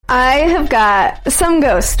I have got some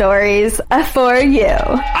ghost stories for you.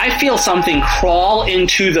 I feel something crawl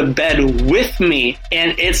into the bed with me,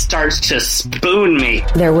 and it starts to spoon me.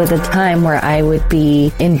 There was a time where I would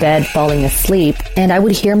be in bed falling asleep, and I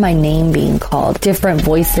would hear my name being called. Different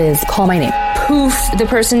voices call my name. Poof, the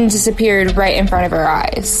person disappeared right in front of our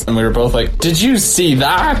eyes. And we were both like, did you see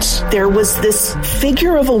that? There was this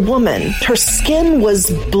figure of a woman. Her skin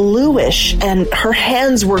was bluish, and her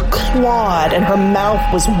hands were clawed, and her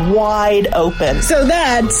mouth was wide open. So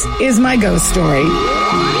that is my ghost story.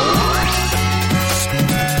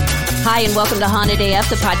 Hi, and welcome to Haunted AF,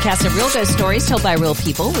 the podcast of real ghost stories told by real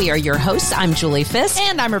people. We are your hosts. I'm Julie Fisk.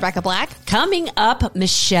 And I'm Rebecca Black. Coming up,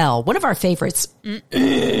 Michelle, one of our favorites.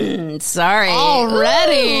 Sorry.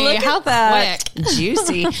 Already. Ooh, look How at that. quick.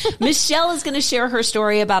 Juicy. Michelle is going to share her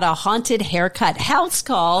story about a haunted haircut house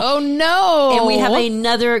call. Oh, no. And we have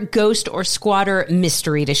another ghost or squatter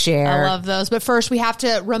mystery to share. I love those. But first, we have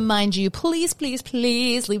to remind you, please, please,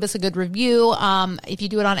 please leave us a good review. If you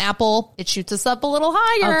do it on Apple, it shoots us up a little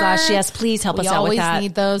higher. Oh, gosh, yes. Please help us out with that. We always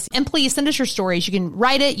need those. And please send us your stories. You can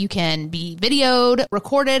write it. You can be videoed,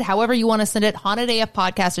 recorded, however you want to send it.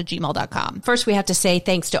 hauntedafpodcast@gmail.com. First, we have to say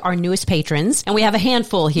thanks to our newest patrons. And we have a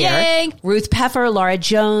handful here. Yay! Ruth Peffer, Laura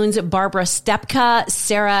Jones, Barbara Stepka,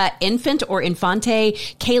 Sarah Infant or Infante,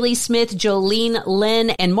 Kaylee Smith, Jolene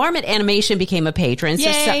Lynn, and Marmot Animation became a patron. So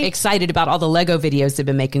excited about all the Lego videos they've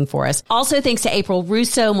been making for us. Also, thanks to April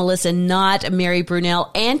Russo, Melissa Knott, Mary Brunel,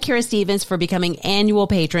 and Kara Stevens for becoming annual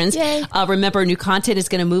patrons. Remember, new content is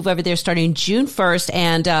going to move over there starting June 1st,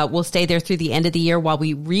 and we'll stay there through the end of the year while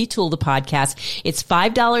we retool the podcast. It's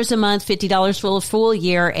 $5 a month, $50 for a full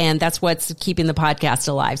year, and that's what's keeping the podcast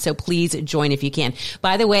alive. So please join if you can.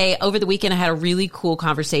 By the way, over the weekend, I had a really cool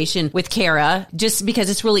conversation with Kara, just because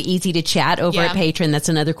it's really easy to chat over at Patreon. That's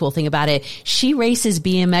another cool thing about it. She races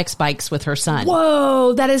BMX bikes with her son.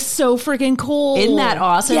 Whoa, that is so freaking cool. Isn't that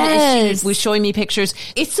awesome? Yes. She was showing me pictures.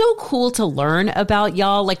 It's so cool to learn about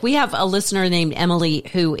y'all. Like, we have a listener named Emily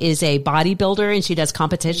who is a bodybuilder, and she does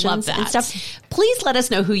competitions and stuff. Please let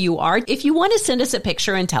us know who you are. If you want to send us a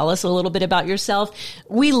picture and tell us a little bit about yourself,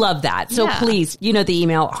 we love that. So please, you know the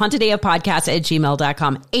email,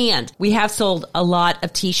 hauntedafpodcast@gmail.com. And we have sold a lot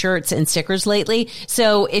of t-shirts and stickers lately.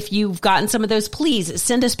 So if you've gotten some of those, please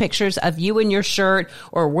send us pictures of you in your shirt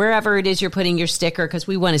or wherever it is you're putting your sticker, because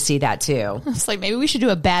we want to see that too. It's like, maybe we should do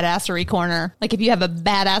a badassery corner. Like, if you have a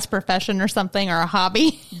badass profession or something, or a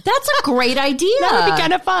hobby. That's a great idea. That would be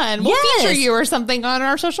kind of fun. We'll Yes. feature you or something on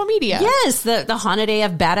our social media. Yes, the Haunted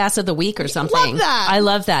AF Badass of the Week or something. Love that. I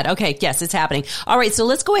love that. Okay, yes, it's happening. All right, so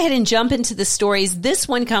let's go ahead and jump into the stories. This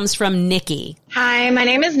one comes from Nikki. Hi, my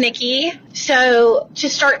name is Nikki. So to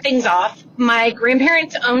start things off, my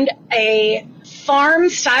grandparents owned a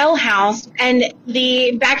farm-style house, and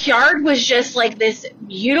the backyard was just like this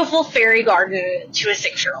beautiful fairy garden to a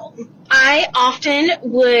 6-year-old. I often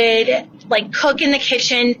would cook in the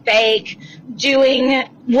kitchen, bake, doing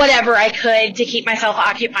whatever I could to keep myself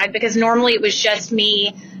occupied, because normally it was just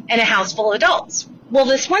me and a house full of adults. Well,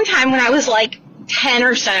 this one time when I was 10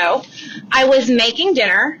 or so, I was making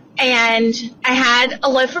dinner, and I had a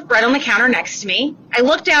loaf of bread on the counter next to me. I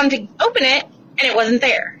looked down to open it, and it wasn't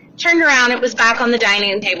there. Turned around, it was back on the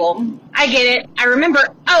dining table. I get it. I remember,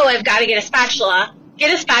 I've got to get a spatula.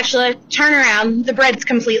 Get a spatula, turn around, the bread's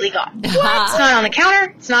completely gone. What? It's not on the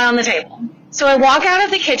counter, it's not on the table. So I walk out of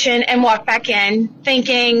the kitchen and walk back in,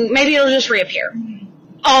 thinking maybe it'll just reappear.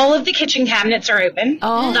 All of the kitchen cabinets are open, the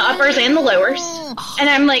uppers and the lowers. And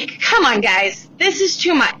I'm like, come on, guys, this is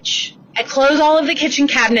too much. I close all of the kitchen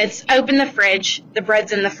cabinets, open the fridge, the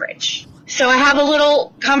bread's in the fridge. So I have a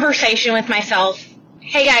little conversation with myself.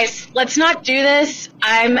 Hey, guys, let's not do this.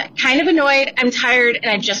 I'm kind of annoyed, I'm tired, and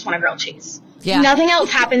I just want a grilled cheese. Yeah. Nothing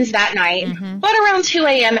else happens that night. Mm-hmm. But around 2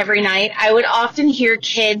 a.m. every night, I would often hear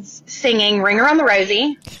kids singing Ring Around the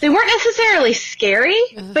Rosie. They weren't necessarily scary,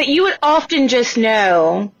 but you would often just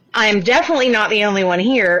know, I'm definitely not the only one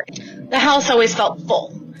here. The house always felt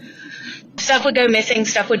full. Stuff would go missing,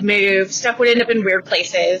 stuff would move, stuff would end up in weird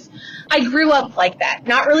places. I grew up like that,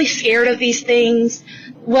 not really scared of these things.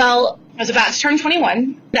 Well, I was about to turn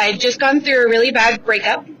 21. I had just gone through a really bad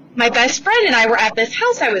breakup. My best friend and I were at this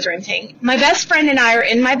house I was renting. My best friend and I are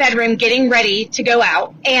in my bedroom getting ready to go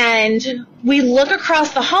out, and we look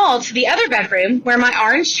across the hall to the other bedroom where my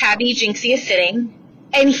orange tabby Jinxie is sitting,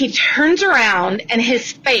 and he turns around and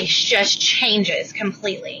his face just changes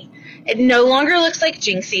completely. It no longer looks like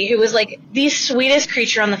Jinxie, who was the sweetest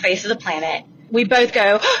creature on the face of the planet. We both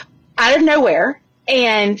go out of nowhere,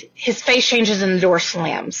 and his face changes and the door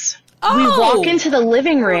slams. We walk into the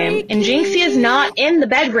living room, and Jinxie is not in the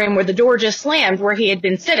bedroom where the door just slammed, where he had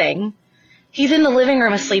been sitting. He's in the living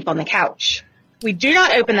room asleep on the couch. We do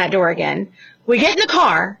not open that door again. We get in the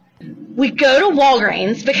car. We go to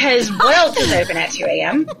Walgreens because what else is open at 2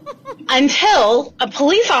 a.m. until a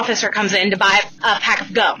police officer comes in to buy a pack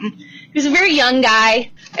of gum. He's a very young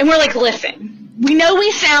guy, and we're like, listen, we know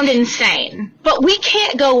we sound insane, but we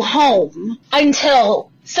can't go home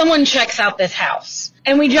until someone checks out this house.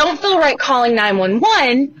 And we don't feel right calling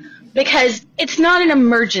 911 because it's not an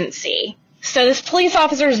emergency. So this police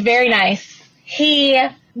officer is very nice. He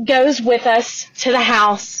goes with us to the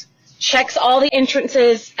house, checks all the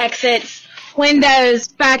entrances, exits, windows,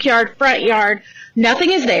 backyard, front yard.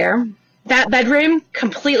 Nothing is there. That bedroom,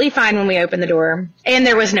 completely fine when we opened the door. And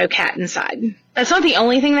there was no cat inside. That's not the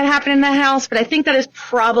only thing that happened in that house, but I think that is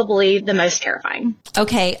probably the most terrifying.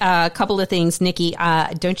 Okay, a couple of things, Nikki.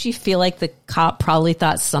 Don't you feel like the cop probably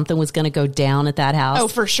thought something was going to go down at that house? Oh,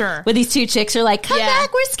 for sure. When these two chicks are like, come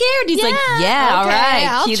back, we're scared. He's like, all right.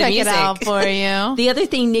 I'll cue the check it music. out for you. The other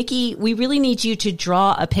thing, Nikki, we really need you to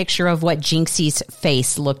draw a picture of what Jinxie's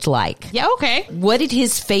face looked like. Yeah, okay. What did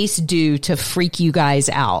his face do to freak you guys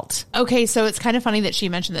out? Okay, so it's kind of funny that she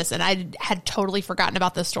mentioned this, and I had totally forgotten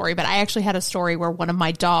about this story, but I actually had a story where one of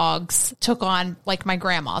my dogs took on like my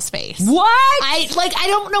grandma's face. What? I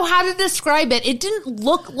don't know how to describe it. It didn't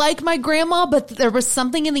look like my grandma, but there was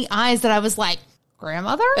something in the eyes that I was like,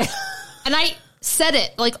 grandmother? And I said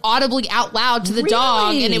it like audibly out loud to the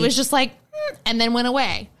dog, and it was just like, and then went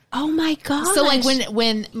away. Oh my gosh. So like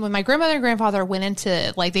when my grandmother and grandfather went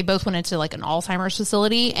into like, they both went into like an Alzheimer's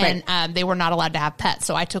facility, and they were not allowed to have pets.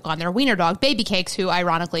 So I took on their wiener dog, Baby Cakes, who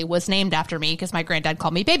ironically was named after me because my granddad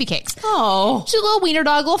called me Baby Cakes. Oh, she's a little wiener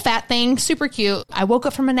dog, little fat thing, super cute. I woke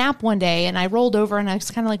up from a nap one day and I rolled over and I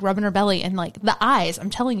was kind of like rubbing her belly, and like the eyes, I'm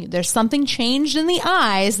telling you, there's something changed in the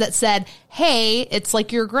eyes that said, hey, it's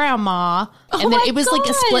like your grandma. And then it was like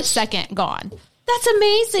a split second gone. That's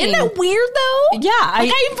amazing. Isn't that weird, though? Yeah.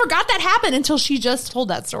 I even forgot that happened until she just told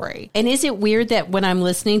that story. And is it weird that when I'm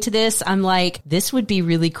listening to this, I'm like, this would be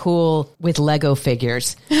really cool with Lego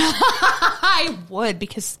figures? I would,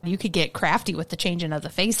 because you could get crafty with the changing of the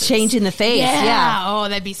faces. Changing the face, yeah. Oh,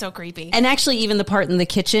 that'd be so creepy. And actually, even the part in the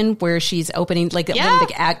kitchen where she's opening, like one of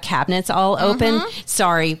the cabinets all open.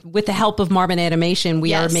 Sorry, with the help of Marmot Animation,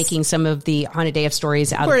 we are making some of the Haunted AF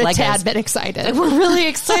stories out of Legos. We're a tad bit excited. We're really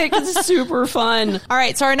excited because it's super fun. All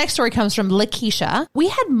right, so our next story comes from Lakeisha. We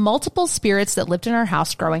had multiple spirits that lived in our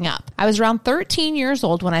house growing up. I was around 13 years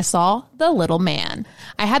old when I saw the little man.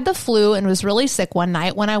 I had the flu and was really sick one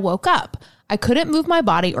night when I woke up. I couldn't move my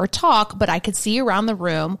body or talk, but I could see around the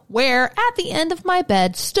room where at the end of my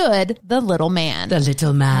bed stood the little man. The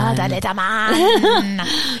little man. The little man.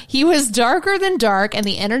 He was darker than dark, and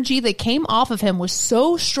the energy that came off of him was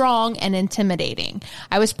so strong and intimidating.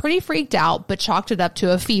 I was pretty freaked out, but chalked it up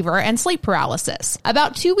to a fever and sleep paralysis.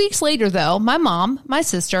 About 2 weeks later, though, my mom, my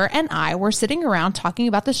sister, and I were sitting around talking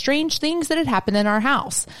about the strange things that had happened in our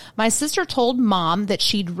house. My sister told Mom that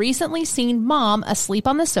she'd recently seen Mom asleep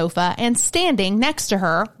on the sofa, and standing next to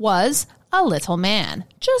her was a little man,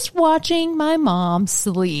 just watching my mom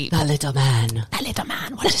sleep. The little man. The little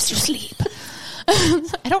man watches you sleep.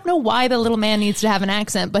 I don't know why the little man needs to have an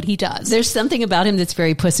accent, but he does. There's something about him that's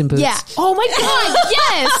very Puss in Boots. Yeah. Oh my God.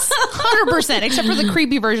 Yes. 100%. Except for the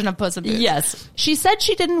creepy version of Puss in Boots. Yes. She said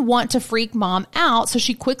she didn't want to freak Mom out, so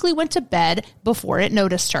she quickly went to bed before it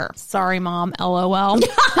noticed her. Sorry, Mom. LOL.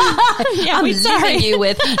 Yeah, I'm leaving you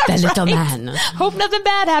with the little man. Hope nothing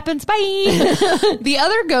bad happens. Bye. The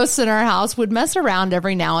other ghosts in our house would mess around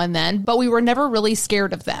every now and then, but we were never really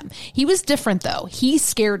scared of them. He was different, though. He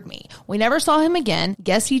scared me. We never saw him again.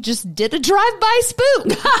 Guess he just did a drive-by spook.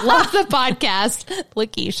 Love the podcast,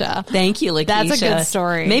 Lakeisha. Thank you, Lakeisha. That's a good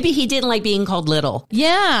story. Maybe he didn't like being called little.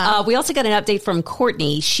 Yeah. We also got an update from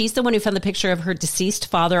Courtney. She's the one who found the picture of her deceased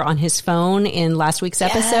father on his phone in last week's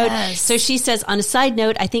episode. Yes. So she says, on a side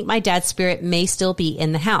note, I think my dad's spirit may still be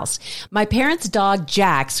in the house. My parents' dog,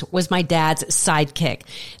 Jax, was my dad's sidekick.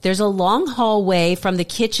 There's a long hallway from the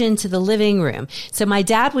kitchen to the living room. So my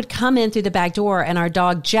dad would come in through the back door, and our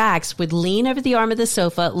dog, Jax, would lean over the arm of the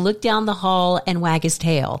sofa, look down the hall, and wag his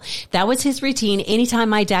tail. That was his routine anytime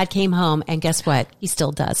my dad came home, and guess what? He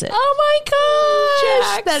still does it. Oh my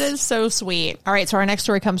gosh. Jax. That is so sweet. All right, so our next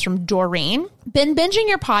story comes from Doreen. Been binging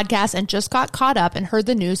your podcast and just got caught up and heard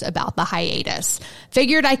the news about the hiatus.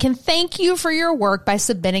 Figured I can thank you for your work by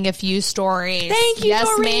submitting a few stories. Thank you, yes,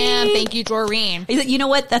 Doreen. ma'am. Thank you, Doreen. You know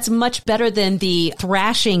what? That's much better than the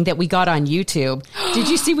thrashing that we got on YouTube. Did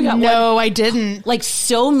you see we got one? No, I didn't. Like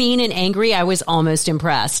so mean and angry, I was almost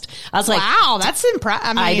impressed. I was like, wow, that's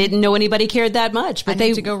impressive. I didn't know anybody cared that much, but I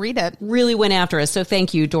need to go read it. Really went after us. So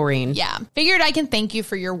thank you, Doreen. Yeah. Figured I can thank you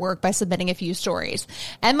for your work by submitting a few stories.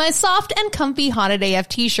 And my soft and comfy Haunted AF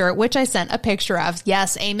t-shirt, which I sent a picture of.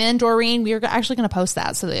 Yes, amen, Doreen. We are actually going to post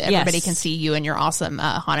that so that everybody can see you in your awesome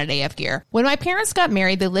Haunted AF gear. When my parents got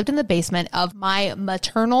married, they lived in the basement of my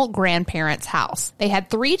maternal grandparents' house. They had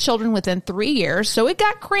 3 children within 3 years, so it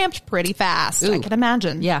got cramped pretty fast. Ooh. I can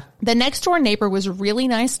imagine. Yeah. The next door neighbor was a really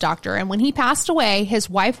nice doctor, and when he passed away, his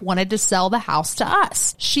wife wanted to sell the house to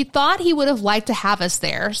us. She thought he would have liked to have us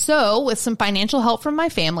there, so with some financial help from my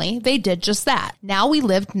family, they did just that. Now we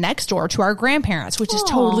lived next door to our grandparents, which is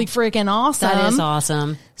totally freaking awesome. That is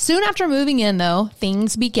awesome. Soon after moving in, though,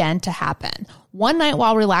 things began to happen. One night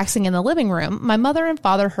while relaxing in the living room, my mother and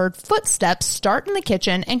father heard footsteps start in the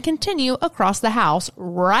kitchen and continue across the house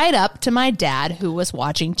right up to my dad, who was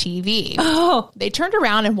watching TV. Oh. They turned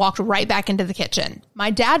around and walked right back into the kitchen.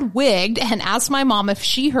 My dad wigged and asked my mom if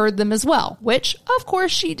she heard them as well, which, of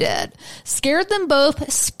course, she did. Scared them both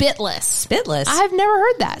spitless. Spitless? I've never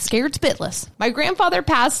heard that. Scared spitless. My grandfather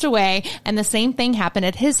passed away, and the same thing happened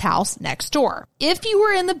at his house next door. If you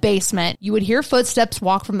were in the basement, you would hear footsteps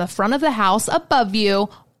walk from the front of the house above you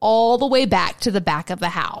all the way back to the back of the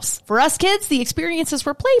house. For us kids, the experiences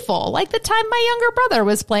were playful, like the time my younger brother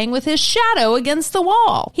was playing with his shadow against the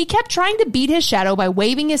wall. He kept trying to beat his shadow by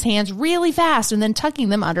waving his hands really fast and then tucking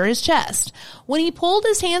them under his chest. When he pulled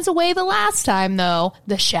his hands away the last time, though,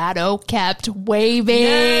 the shadow kept waving.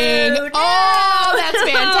 No. Oh,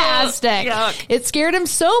 that's fantastic. Yuck. It scared him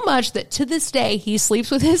so much that to this day, he sleeps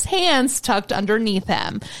with his hands tucked underneath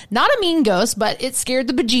him. Not a mean ghost, but it scared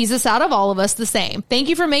the bejesus out of all of us the same. Thank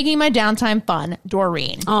you for making my downtime fun,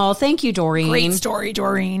 Doreen. Oh, thank you, Doreen. Great story,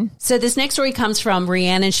 Doreen. So this next story comes from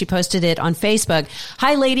Rhiannon. She posted it on Facebook.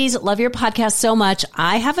 Hi, ladies. Love your podcast so much.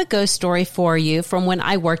 I have a ghost story for you from when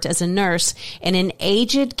I worked as a nurse in an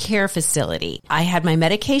aged care facility. I had my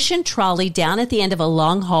medication trolley down at the end of a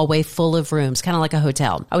long hallway full of rooms, kind of like a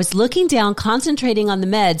hotel. I was looking down, concentrating on the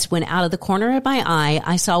meds, when out of the corner of my eye,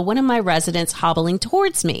 I saw one of my residents hobbling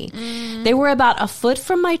towards me. They were about a foot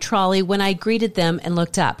from my trolley when I greeted them and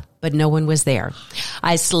looked up, but no one was there.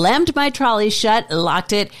 I slammed my trolley shut,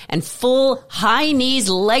 locked it, and full high knees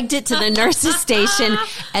legged it to the nurse's station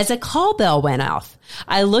as a call bell went off.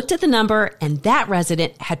 I looked at the number, and that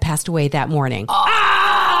resident had passed away that morning.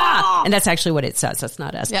 And that's actually what it says. That's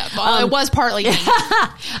not us. Yeah, well, it was partly me.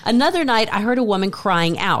 Another night, I heard a woman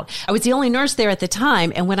crying out. I was the only nurse there at the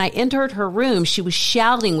time, and when I entered her room, she was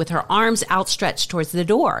shouting with her arms outstretched towards the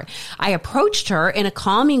door. I approached her in a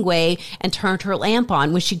calming way and turned her lamp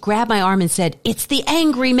on when she grabbed my arm and said, "It's the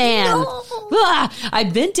angry man." No. I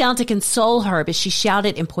bent down to console her, but she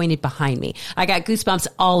shouted and pointed behind me. I got goosebumps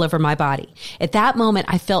all over my body. At that moment,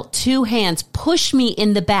 I felt 2 hands push me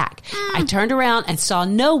in the back. I turned around and saw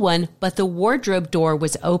no one, but the wardrobe door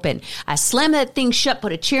was open. I slammed that thing shut,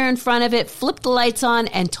 put a chair in front of it, flipped the lights on,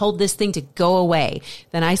 and told this thing to go away.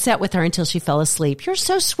 Then I sat with her until she fell asleep. You're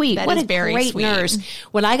so sweet. That what is a very great sweet. nurse.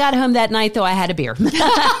 When I got home that night, though, I had a beer.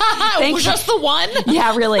 Just the one?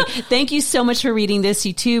 Yeah, really. Thank you so much for reading this.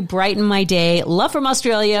 You too brighten my day. Love from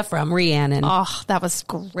Australia, from Rhiannon. Oh, that was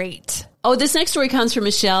great. Oh, this next story comes from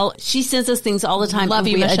Michelle. She sends us things all the time. Love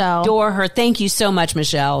you, we Michelle. Adore her. Thank you so much,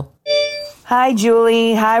 Michelle. Hi,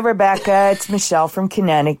 Julie. Hi, Rebecca. It's Michelle from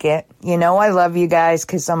Connecticut. You know I love you guys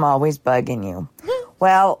because I'm always bugging you.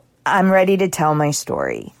 Well, I'm ready to tell my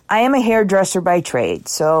story. I am a hairdresser by trade,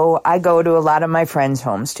 so I go to a lot of my friends'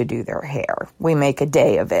 homes to do their hair. We make a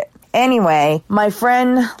day of it. Anyway, my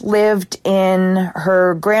friend lived in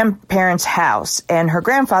her grandparents' house, and her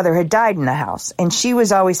grandfather had died in the house. And she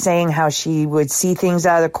was always saying how she would see things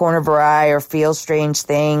out of the corner of her eye or feel strange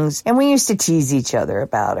things. And we used to tease each other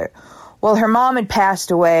about it. Well, her mom had passed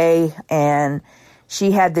away, and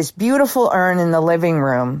she had this beautiful urn in the living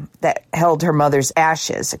room that held her mother's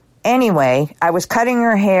ashes. Anyway, I was cutting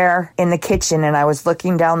her hair in the kitchen, and I was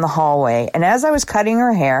looking down the hallway. And as I was cutting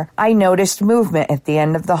her hair, I noticed movement at the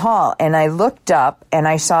end of the hall. And I looked up, and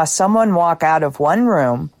I saw someone walk out of one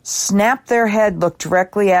room, snap their head, look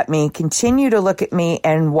directly at me, continue to look at me,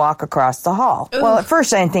 and walk across the hall. Ooh. Well, at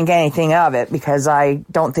first I didn't think anything of it because I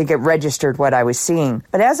don't think it registered what I was seeing.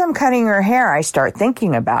 But as I'm cutting her hair, I start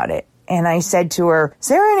thinking about it. And I said to her, "Is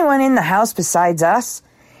there anyone in the house besides us?"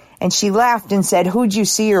 And she laughed and said, who'd you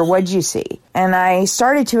see or what'd you see? And I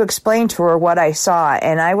started to explain to her what I saw.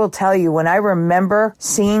 And I will tell you, when I remember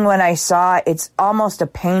seeing what I saw, it's almost a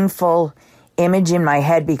painful image in my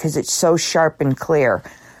head because it's so sharp and clear.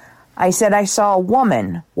 I said I saw a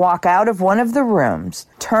woman walk out of one of the rooms,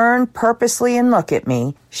 turn purposely and look at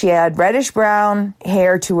me. She had reddish-brown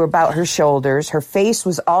hair to about her shoulders. Her face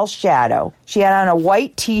was all shadow. She had on a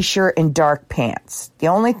white T-shirt and dark pants. The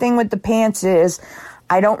only thing with the pants is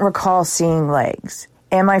I don't recall seeing legs.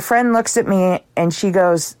 And my friend looks at me and she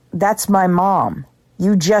goes, that's my mom.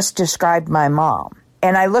 You just described my mom.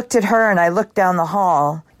 And I looked at her and I looked down the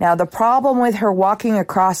hall. Now, the problem with her walking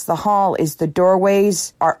across the hall is the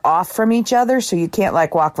doorways are off from each other, so you can't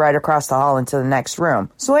walk right across the hall into the next room.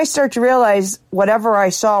 So I start to realize whatever I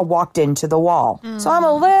saw walked into the wall. So I'm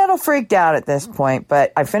a little freaked out at this point,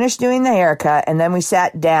 but I finished doing the haircut and then we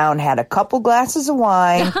sat down, had a couple glasses of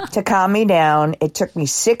wine to calm me down. It took me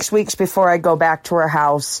 6 weeks before I go back to her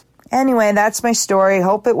house. Anyway, that's my story.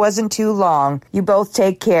 Hope it wasn't too long. You both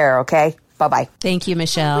take care, okay? Bye-bye. Thank you,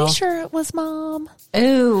 Michelle. Are we sure it was Mom?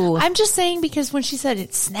 Ooh. I'm just saying because when she said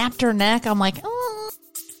it snapped her neck, I'm like, oh.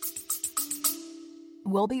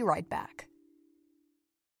 We'll be right back.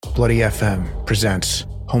 Bloody FM presents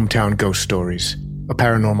Hometown Ghost Stories, a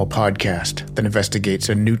paranormal podcast that investigates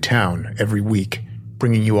a new town every week,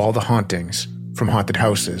 bringing you all the hauntings, from haunted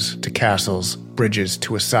houses to castles, bridges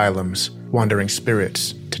to asylums, wandering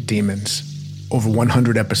spirits to demons. Over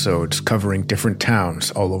 100 episodes covering different towns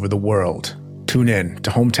all over the world. Tune in to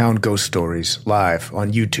Hometown Ghost Stories live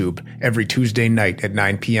on YouTube every Tuesday night at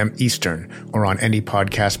 9 p.m. Eastern or on any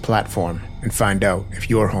podcast platform and find out if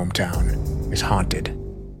your hometown is haunted.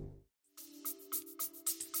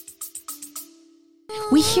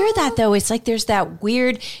 We hear that, though. It's like there's that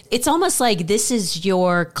weird, it's almost like this is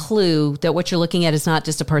your clue that what you're looking at is not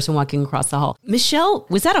just a person walking across the hall. Michelle,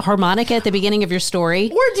 was that a harmonica at the beginning of your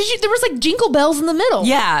story? Or there was jingle bells in the middle.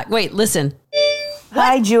 Yeah. Wait, listen.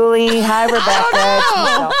 Hi, Julie. Hi,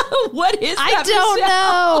 Rebecca. What is that? I don't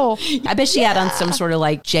know. I bet she had on some sort of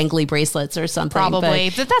jangly bracelets or something. Probably.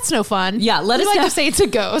 But that's no fun. Yeah. Let us know. To say it's a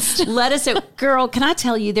ghost. Let us know. Girl, can I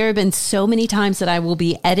tell you, there have been so many times that I will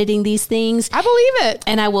be editing these things. I believe it.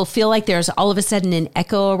 And I will feel like there's all of a sudden an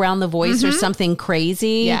echo around the voice or something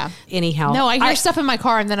crazy. Yeah. Anyhow. No, I hear stuff in my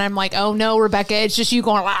car and then I'm like, oh no, Rebecca, it's just you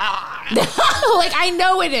going, I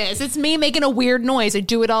know it is. It's me making a weird noise. I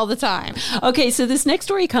do it all the time. Okay, so this next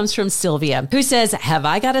story comes from Sylvia, who says, have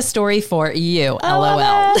I got a story for you?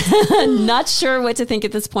 LOL. Not sure what to think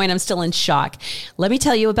at this point. I'm still in shock. Let me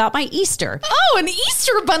tell you about my Easter. Oh, an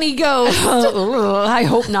Easter bunny ghost. I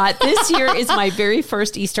hope not. This year is my very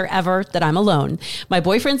first Easter ever that I'm alone. My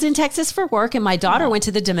boyfriend's in Texas for work and my daughter went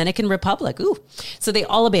to the Dominican Republic. Ooh. So they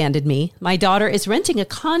all abandoned me. My daughter is renting a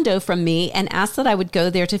condo from me and asked that I would go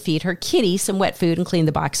there to feed her kitty some wet food and clean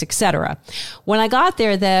the box, etc. When I got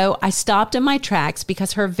there, though, I stopped in my tracks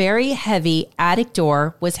because her very heavy attic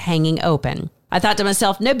door was hanging open. I thought to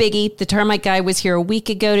myself, no biggie. The termite guy was here a week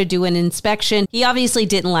ago to do an inspection. He obviously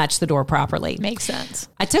didn't latch the door properly. Makes sense.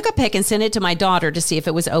 I took a pic and sent it to my daughter to see if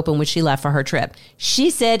it was open when she left for her trip. She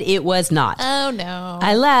said it was not. Oh, no.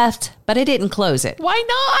 I left, but I didn't close it. Why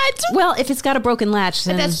not? Well, if it's got a broken latch,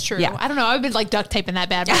 then... That's true. Yeah. I don't know. I've been duct taping that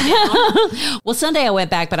bad right now. Well, Sunday I went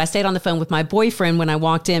back, but I stayed on the phone with my boyfriend when I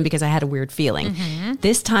walked in because I had a weird feeling. Mm-hmm.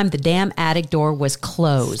 This time, the damn attic door was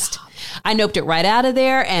closed. Stop. I noped it right out of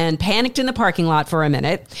there and panicked in the parking lot for a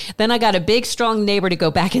minute. Then I got a big, strong neighbor to go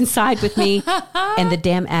back inside with me, and the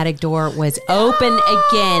damn attic door was open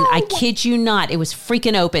again. I kid you not. It was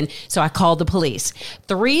freaking open, so I called the police.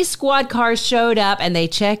 3 squad cars showed up, and they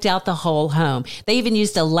checked out the whole home. They even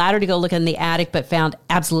used a ladder to go look in the attic, but found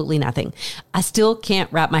absolutely nothing. I still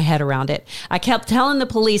can't wrap my head around it. I kept telling the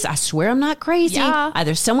police, I swear I'm not crazy. Yeah.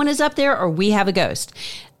 Either someone is up there or we have a ghost.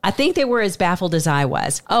 I think they were as baffled as I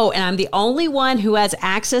was. Oh, and I'm the only one who has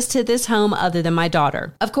access to this home other than my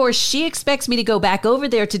daughter. Of course, she expects me to go back over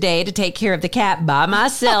there today to take care of the cat by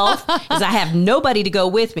myself, as I have nobody to go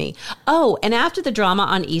with me. Oh, and after the drama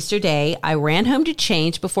on Easter Day, I ran home to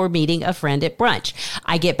change before meeting a friend at brunch.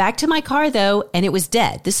 I get back to my car, though, and it was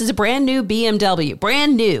dead. This is a brand new BMW,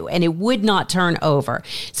 brand new, and it would not turn over.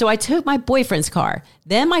 So I took my boyfriend's car.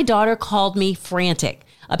 Then my daughter called me frantic.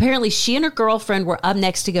 Apparently, she and her girlfriend were up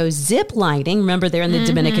next to go zip lining. Remember, they're in the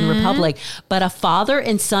Dominican Republic. But a father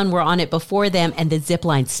and son were on it before them, and the zip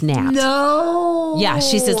line snapped. No. Yeah,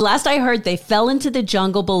 she says, last I heard, they fell into the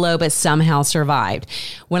jungle below, but somehow survived.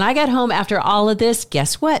 When I got home after all of this,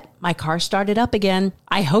 guess what? My car started up again.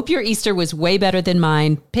 I hope your Easter was way better than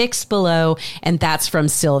mine. Pics below. And that's from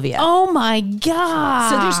Sylvia. Oh my God.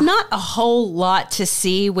 So there's not a whole lot to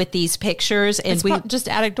see with these pictures. And it's just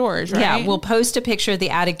attic doors, right? Yeah, we'll post a picture of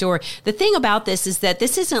the attic door. The thing about this is that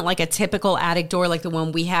this isn't like a typical attic door like the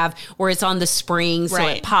one we have where it's on the spring so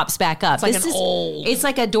it pops back up. It's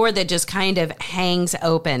like a door that just kind of hangs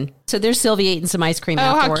open. So there's Sylvia eating some ice cream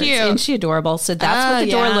afterwards. How cute. Isn't she adorable? So that's what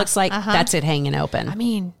the door looks like. That's it hanging open. I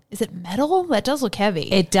mean, is it metal? That does look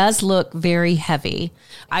heavy. It does look very heavy.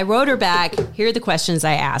 I wrote her back. Here are the questions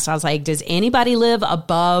I asked. I was like, does anybody live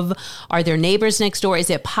above? Are there neighbors next door? Is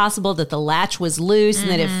it possible that the latch was loose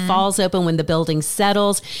and that it falls open when the building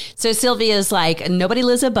settles? So Sylvia's like, nobody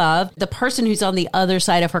lives above. The person who's on the other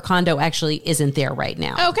side of her condo actually isn't there right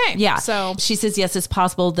now. Okay. Yeah. So she says, yes, it's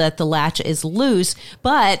possible that the latch is loose,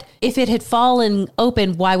 but if it had fallen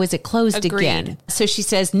open, why was it closed again? So she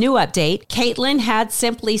says, new update. Caitlin had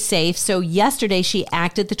Simply Safe. So yesterday she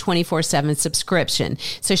acted the 24/7 subscription.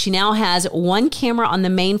 So she now has one camera on the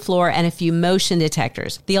main floor and a few motion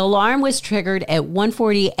detectors. The alarm was triggered at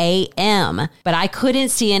 1:40 a.m., but I couldn't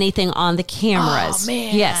see anything on the cameras. Oh,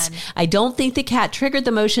 man. Yes. I don't think the cat triggered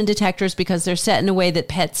the motion detectors because they're set in a way that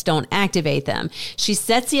pets don't activate them. She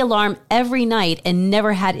sets the alarm every night and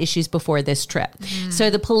never had issues before this trip. So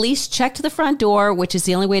the police checked the front door, which is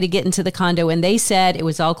the only way to get into the condo, and they said it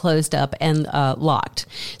was all closed up and locked.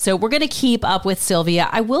 So we're going to keep up with Sylvia.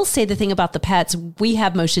 I will say the thing about the pets, we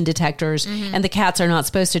have motion detectors and the cats are not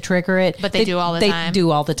supposed to trigger it. But they do all the time. They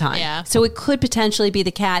do all the time. Yeah. So it could potentially be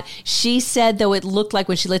the cat. She said, though, it looked like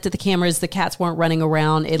when she looked at the cameras, the cats weren't running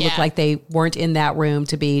around. It looked like they weren't in that room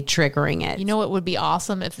to be triggering it. You know what would be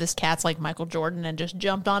awesome if this cat's like Michael Jordan and just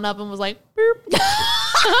jumped on up and was like, boop.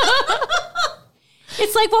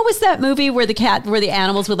 It's like, what was that movie where the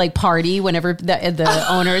animals would like party whenever the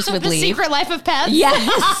owners would leave? The Secret Life of Pets? Yes.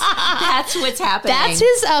 That's what's happening. That's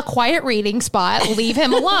his quiet reading spot. Leave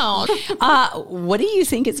him alone. What do you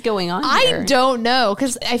think is going on here? I don't know,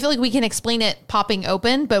 because I feel like we can explain it popping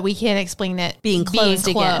open, but we can't explain it being closed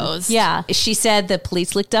again. Yeah. She said the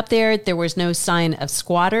police looked up there. There was no sign of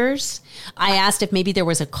squatters. I asked if maybe there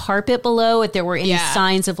was a carpet below, if there were any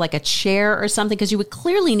signs of like a chair or something, because you would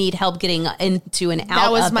clearly need help getting into and out of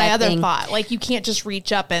that was my other thing. thought. Like, you can't just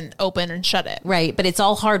reach up and open and shut it. Right, but it's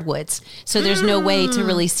all hardwoods. So there's no way to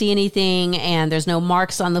really see anything, and there's no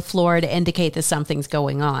marks on the floor to indicate that something's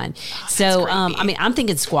going on. So, I mean, I'm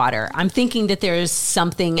thinking squatter. I'm thinking that there's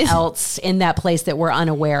something else in that place that we're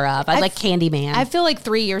unaware of. I like Candyman. I feel like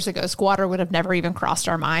 3 years ago, squatter would have never even crossed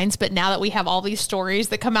our minds. But now that we have all these stories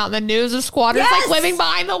that come out in the news of squatters like living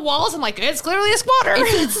behind the walls, I'm like, it's clearly a squatter.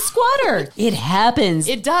 It's a squatter. It happens.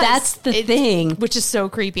 It does. That's the thing. Which is so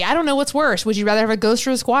creepy. I don't know what's worse. Would you rather have a ghost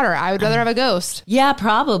or a squatter? I would rather have a ghost. Yeah,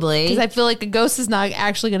 probably. Because I feel like a ghost is not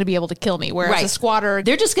actually going to be able to kill me. Whereas a squatter,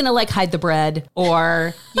 they're just going to like hide the bread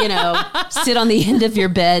or, you know, sit on the end of your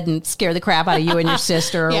bed and scare the crap out of you and your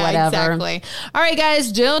sister or whatever. Exactly. All right,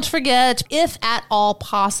 guys, don't forget, if at all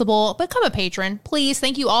possible, become a patron. Please.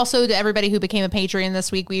 Thank you also to everybody who became a Patreon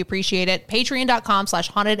this week. We appreciate it.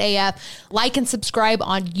 Patreon.com/hauntedaf. Like and subscribe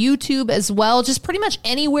on YouTube as well. Just pretty much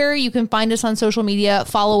anywhere you can find us on social media.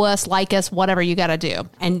 Follow us, like us, whatever you got to do.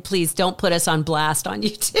 And please don't put us on blast on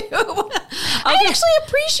YouTube. I actually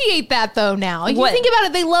appreciate that, though, now. If you think about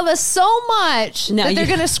it, they love us so much that they're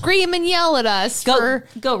going to scream and yell at us. Go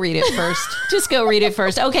read it first. Just go read it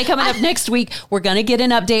first. Okay, coming up next week, we're going to get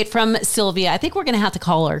an update from Sylvia. I think we're going to have to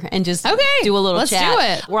call her and just do a little let's chat. Do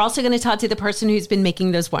it. We're also going to talk to the person who's been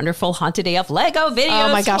making those wonderful Haunted AF Lego videos.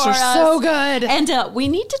 Oh my gosh, they're so good. And we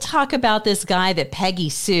need to talk about this guy that Peggy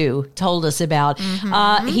Sue told us about.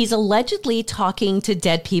 He's allegedly talking to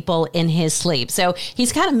dead people in his sleep. So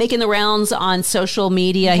he's kind of making the rounds on social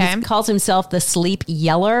media. Okay. He calls himself the Sleep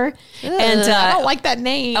Yeller. And I don't like that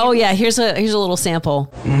name. Oh yeah, here's a little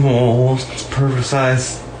sample. Moles, it's perfect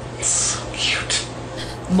size. It's so cute.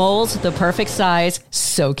 Moles, the perfect size,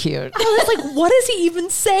 so cute. I was like, what is he even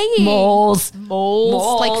saying? Moles.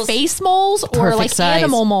 Like face moles or perfect like size.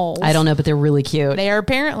 Animal moles? I don't know, but they're really cute. They are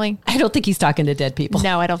apparently. I don't think he's talking to dead people.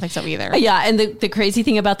 No, I don't think so either. Yeah, and the crazy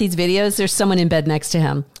thing about these videos, there's someone in bed next to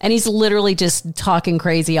him, and he's literally just talking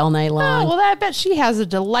crazy all night long. Oh, well, I bet she has a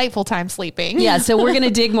delightful time sleeping. Yeah, so we're going to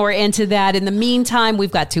dig more into that. In the meantime,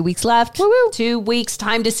 we've got 2 weeks left. Woo-woo. 2 weeks,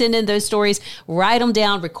 time to send in those stories, write them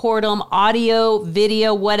down, record them, audio,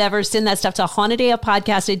 video, whatever, send that stuff to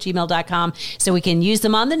hauntedafpodcast@gmail.com so we can use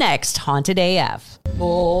them on the next Haunted AF.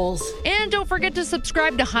 Bulls. And don't forget to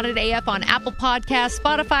subscribe to Haunted AF on Apple Podcasts,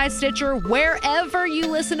 Spotify, Stitcher, wherever you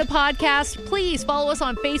listen to podcasts. Please follow us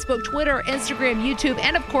on Facebook, Twitter, Instagram, YouTube,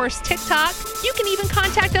 and of course, TikTok. You can even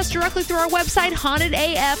contact us directly through our website,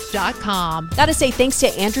 hauntedaf.com. Gotta say thanks to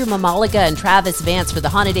Andrew Mamaliga and Travis Vance for the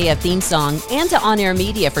Haunted AF theme song and to On Air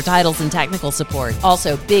Media for titles and technical support.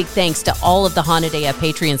 Also, big thanks to all of the Haunted AF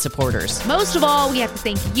Patreon supporters. Most of all, we have to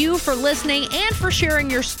thank you for listening and for sharing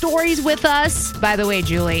your stories with us. By the way,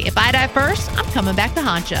 Julie, if I die first, I'm coming back to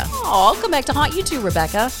haunt you. Oh, I'll come back to haunt you too,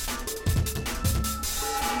 Rebecca.